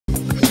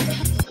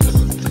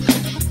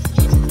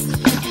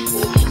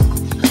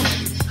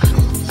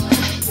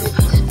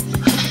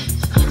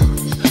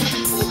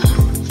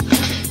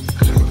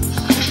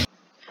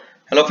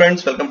Hello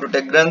friends, welcome to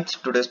Tech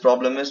Granth. Today's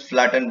problem is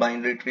flatten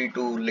binary tree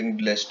to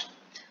linked list.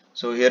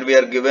 So here we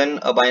are given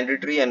a binary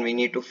tree and we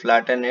need to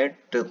flatten it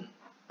to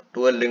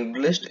a linked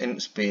list in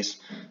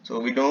space. So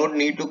we don't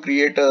need to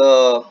create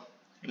a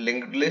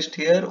linked list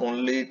here.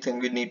 Only thing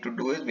we need to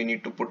do is we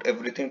need to put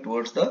everything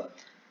towards the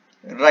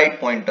right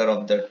pointer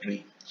of the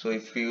tree. So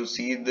if you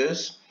see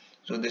this,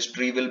 so this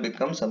tree will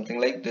become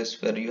something like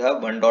this, where you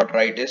have 1 dot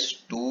right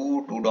is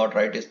 2, 2 dot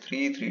right is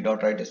 3, 3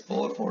 dot right is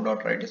 4, 4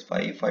 dot right is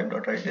 5, 5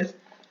 dot right is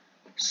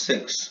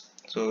 6.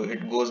 So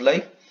it goes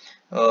like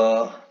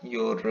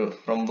your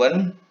from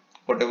 1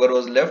 whatever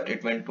was left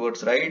it went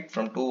towards right,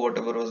 from 2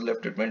 whatever was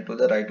left it went to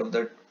the right of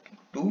the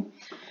 2.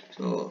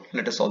 So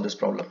let us solve this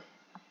problem.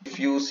 If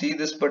you see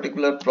this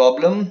particular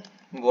problem,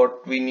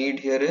 what we need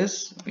here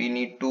is we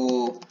need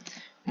to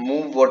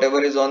move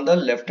whatever is on the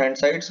left hand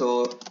side.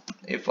 So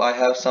if I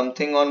have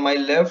something on my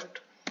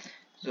left,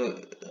 so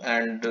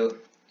and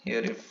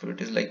here if it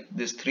is like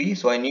this 3,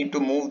 so I need to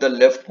move the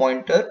left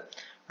pointer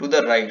to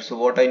the right. So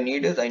what I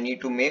need is I need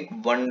to make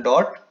 1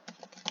 dot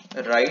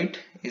right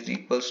is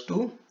equals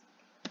to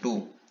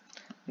 2.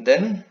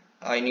 Then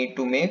I need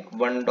to make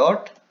 1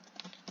 dot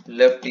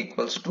left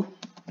equals to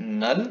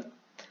null,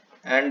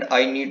 and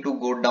I need to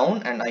go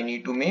down and I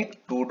need to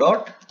make 2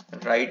 dot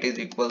right is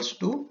equals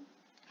to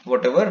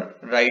whatever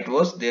right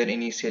was there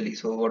initially.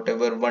 So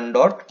whatever 1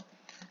 dot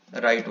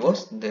right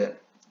was there.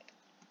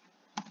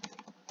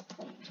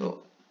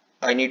 So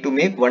I need to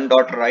make 1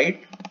 dot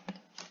right.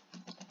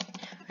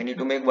 I need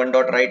to make 1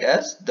 dot right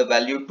as the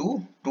value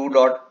 2, 2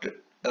 dot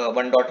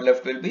 1 dot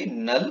left will be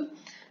null,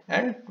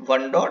 and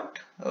 1 dot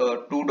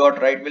 2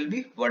 dot right will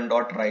be 1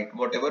 dot right,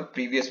 whatever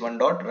previous 1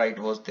 dot right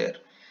was there.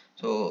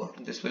 So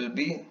this will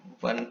be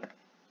 1,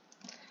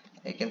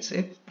 I can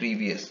say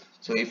previous.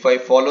 So if I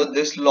follow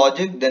this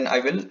logic, then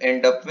I will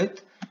end up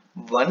with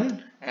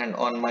 1, and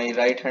on my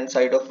right hand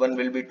side of 1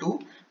 will be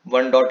 2,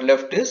 1 dot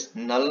left is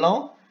null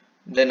now.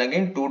 Then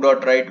again 2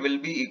 dot right will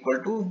be equal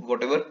to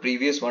whatever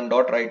previous 1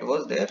 dot right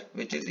was there,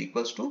 which is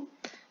equals to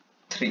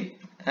 3,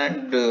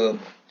 and 2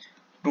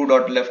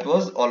 dot left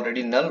was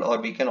already null,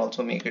 or we can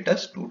also make it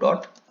as 2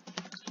 dot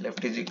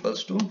left is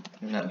equals to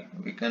null.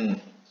 We can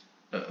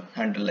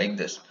handle like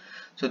this.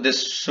 So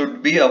this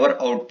should be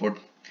our output.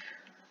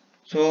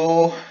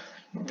 So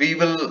we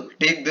will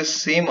take this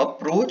same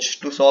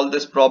approach to solve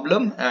this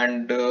problem,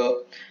 and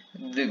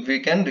we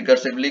can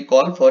recursively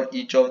call for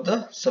each of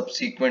the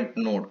subsequent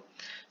node.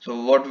 So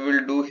what we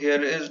will do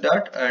here is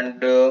that,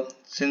 and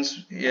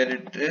since here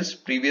it is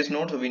previous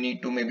node, so we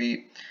need to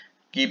maybe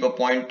keep a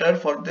pointer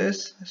for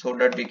this so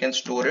that we can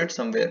store it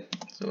somewhere.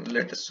 So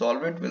let us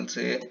solve it. We'll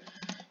say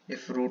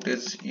if root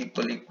is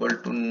equal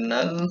to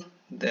null,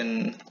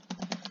 then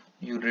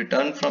you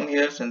return from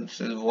here. Since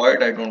this is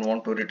void, I don't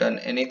want to return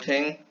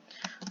anything.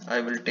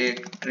 I will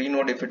take tree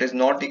node. If it is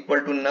not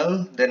equal to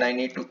null, then I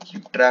need to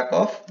keep track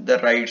of the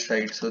right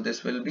side. So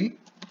this will be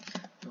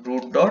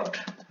root dot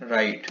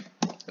right.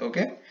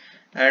 Okay,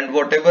 and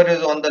whatever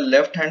is on the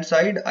left hand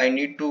side, I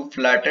need to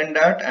flatten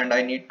that and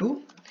I need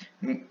to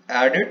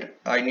add it.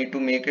 I need to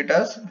make it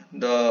as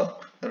the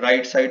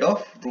right side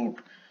of root.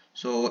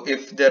 So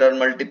if there are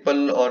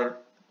multiple, or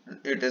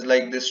it is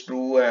like this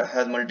true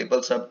has multiple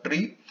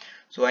subtree,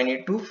 so I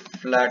need to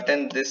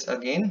flatten this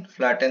again,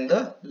 flatten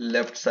the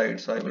left side.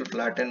 So I will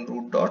flatten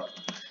root dot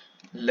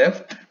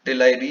left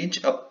till I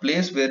reach a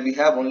place where we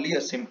have only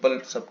a simple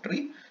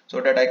subtree,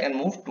 so that I can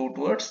move 2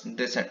 towards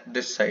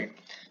this side.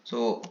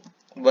 So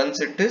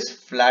once it is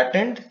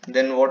flattened,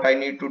 then what I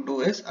need to do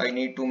is I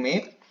need to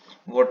make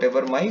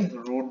whatever my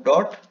root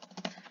dot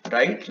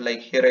right,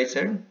 like here I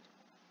said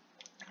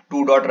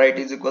 2 dot right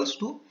is equals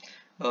to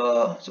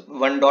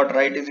 1 dot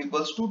right is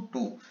equals to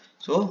 2.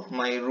 So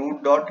my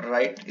root dot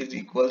right is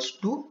equals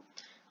to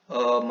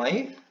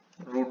my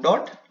root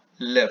dot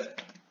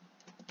left.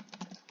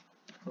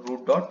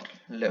 Root dot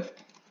left,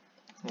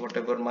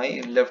 whatever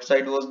my left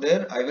side was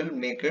there, I will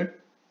make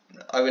it,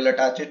 I will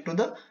attach it to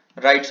the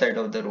right side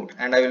of the root,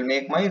 and I will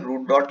make my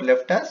root dot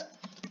left as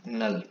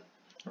null.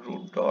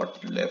 Root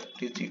dot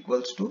left is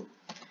equals to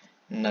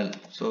null.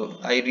 So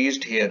I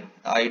reached here,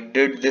 I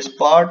did this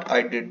part,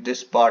 I did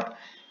this part.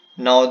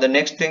 Now the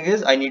next thing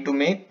is I need to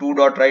make 2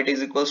 dot right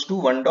is equals to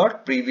 1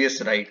 dot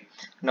previous right.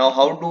 Now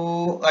how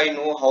do I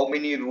know how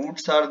many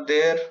roots are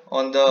there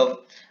on the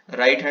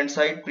right hand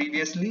side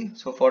previously?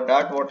 So for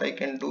that, what I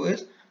can do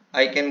is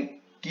I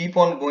can keep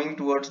on going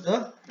towards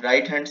the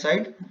right hand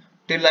side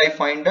till I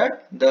find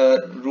that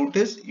the root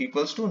is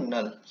equals to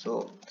null.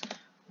 So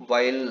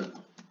while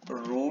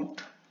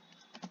root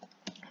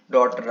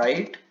dot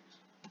right,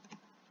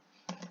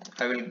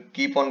 I will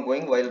keep on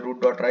going while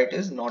root dot right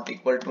is not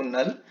equal to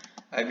null.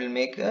 I will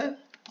make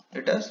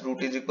it as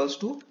root is equals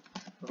to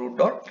root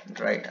dot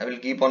right. I will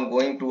keep on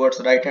going towards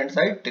right hand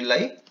side till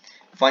I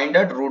find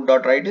that root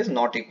dot right is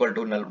not equal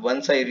to null.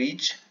 Once I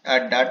reach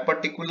at that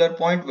particular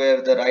point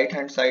where the right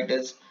hand side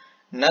is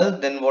null,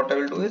 then what I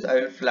will do is I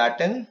will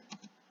flatten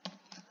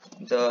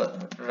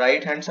the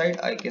right hand side.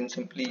 I can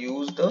simply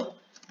use the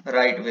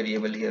right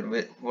variable here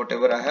with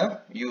whatever I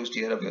have used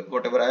here,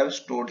 whatever I have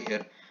stored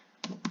here,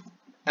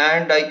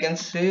 and I can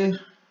say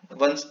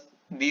once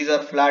these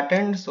are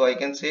flattened, so I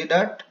can say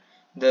that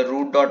the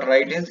root dot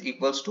right is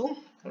equals to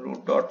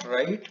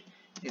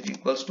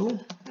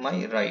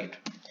my right.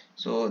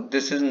 So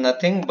this is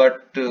nothing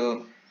but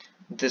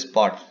this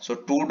part. So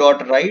 2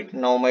 dot right.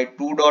 Now my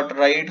 2 dot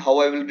right, how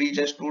I will reach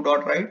as 2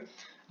 dot right?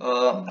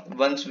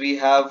 Once we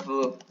have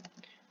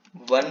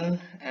 1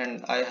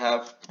 and I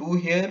have 2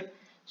 here,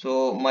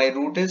 so my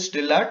root is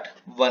still at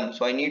 1,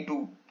 so I need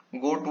to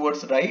go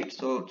towards right,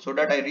 so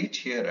that I reach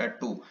here at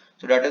 2.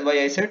 So that is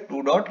why I said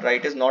 2 dot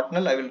right is not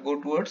null. I will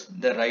go towards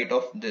the right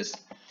of this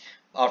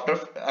after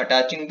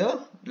attaching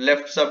the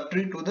left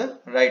subtree to the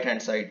right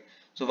hand side.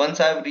 So once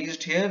I have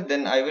reached here,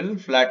 then I will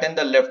flatten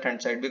the left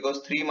hand side,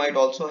 because 3 might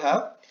also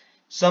have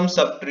some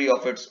subtree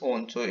of its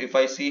own. So if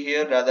I see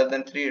here, rather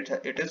than 3,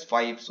 it is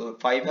 5. So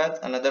 5 has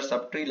another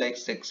subtree like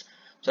 6.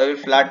 So I will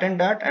flatten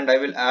that and I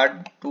will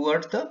add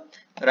towards the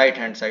right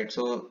hand side.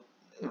 So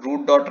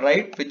root dot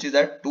right, which is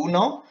at 2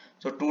 now.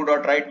 So 2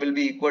 dot right will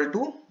be equal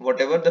to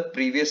whatever the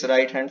previous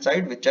right hand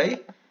side which I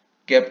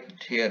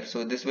kept here.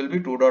 So this will be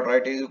 2 dot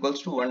right is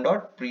equals to 1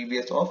 dot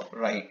previous of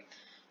right.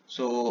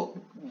 So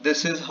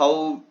this is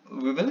how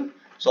we will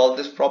solve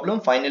this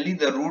problem. Finally,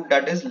 the root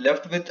that is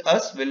left with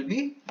us will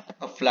be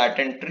a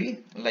flattened tree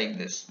like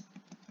this.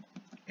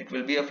 It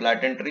will be a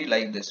flattened tree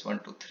like this, 1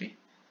 2 3.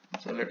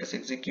 So let us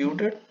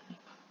execute it,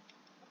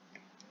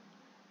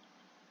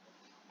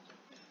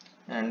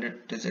 and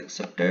it is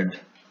accepted,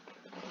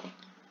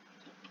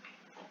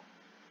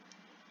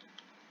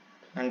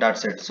 and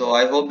that's it. So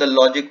I hope the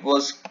logic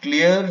was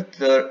clear.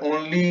 The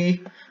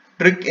only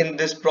trick in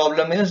this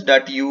problem is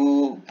that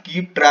you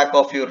keep track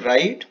of your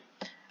right,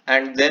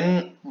 and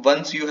then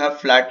once you have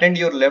flattened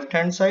your left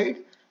hand side,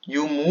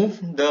 you move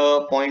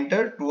the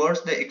pointer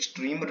towards the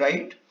extreme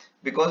right,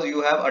 because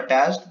you have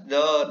attached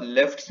the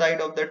left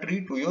side of the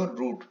tree to your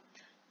root,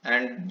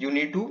 and you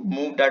need to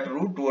move that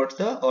root towards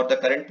the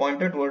current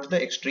pointer towards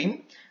the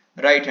extreme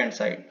right hand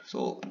side.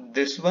 So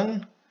this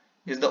one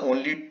is the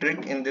only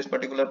trick in this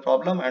particular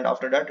problem, and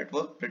after that it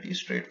was pretty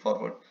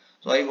straightforward.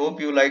 So I hope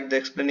you liked the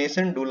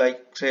explanation. Do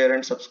like, share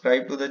and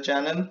subscribe to the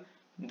channel.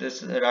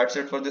 That's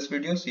it for this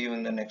video. See you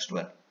in the next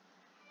one.